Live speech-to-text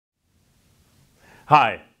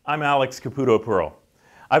Hi, I'm Alex Caputo-Pearl.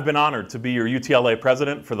 I've been honored to be your UTLA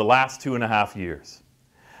president for the last 2.5 years.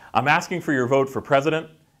 I'm asking for your vote for president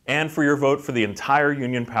and for your vote for the entire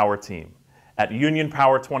Union Power team at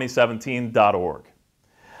unionpower2017.org.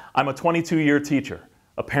 I'm a 22-year teacher,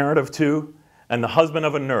 a parent of 2, and the husband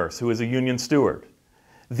of a nurse who is a union steward.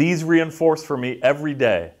 These reinforce for me every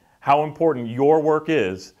day how important your work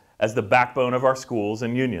is as the backbone of our schools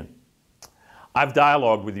and union. I've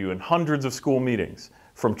dialogued with you in hundreds of school meetings,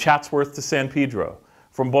 from Chatsworth to San Pedro,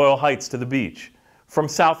 from Boyle Heights to the beach, from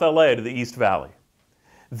South LA to the East Valley.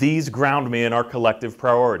 These ground me in our collective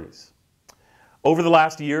priorities. Over the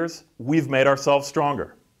last years, we've made ourselves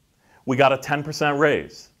stronger. We got a 10%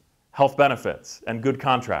 raise, health benefits, and good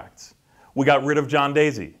contracts. We got rid of John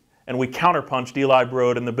Daisy, and we counterpunched Eli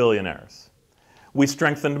Broad and the billionaires. We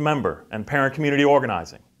strengthened member and parent community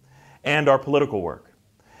organizing and our political work.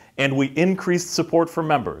 And we increased support for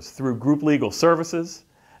members through group legal services,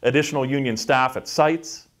 additional union staff at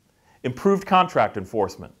sites, improved contract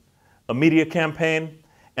enforcement, a media campaign,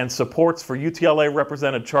 and supports for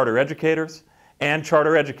UTLA-represented charter educators and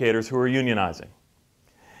charter educators who are unionizing.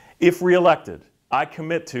 If reelected, I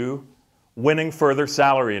commit to winning further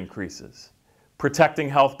salary increases, protecting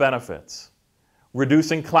health benefits,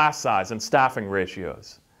 reducing class size and staffing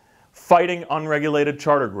ratios, fighting unregulated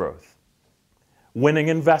charter growth, winning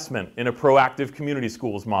investment in a proactive community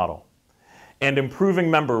schools model, and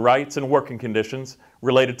improving member rights and working conditions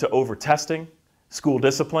related to over-testing, school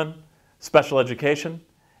discipline, special education,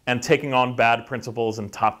 and taking on bad principals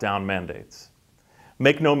and top-down mandates.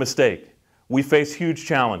 Make no mistake, we face huge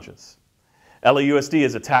challenges. LAUSD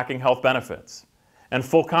is attacking health benefits, and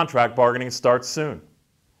full contract bargaining starts soon.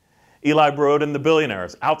 Eli Broad and the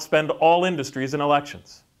billionaires outspend all industries in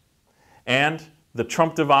elections. And the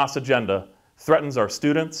Trump-DeVos agenda threatens our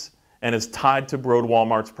students and is tied to Broad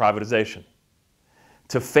Walmart's privatization.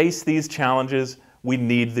 To face these challenges, we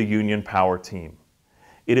need the Union Power team.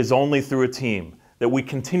 It is only through a team that we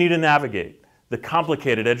continue to navigate the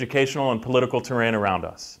complicated educational and political terrain around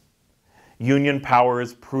us. Union Power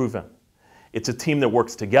is proven. It's a team that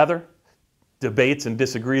works together, debates and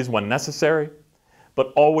disagrees when necessary,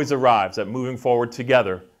 but always arrives at moving forward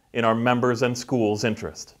together in our members' and schools'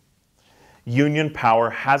 interest. Union Power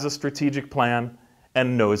has a strategic plan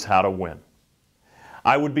and knows how to win.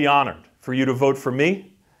 I would be honored for you to vote for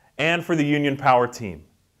me and for the Union Power team.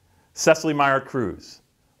 Cecily Meyer-Cruz,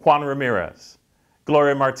 Juan Ramirez,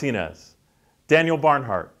 Gloria Martinez, Daniel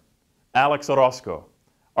Barnhart, Alex Orozco,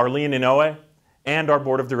 Arlene Inoue, and our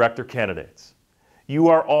Board of Director candidates. You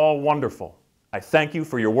are all wonderful. I thank you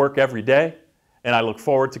for your work every day, and I look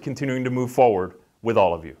forward to continuing to move forward with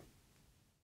all of you.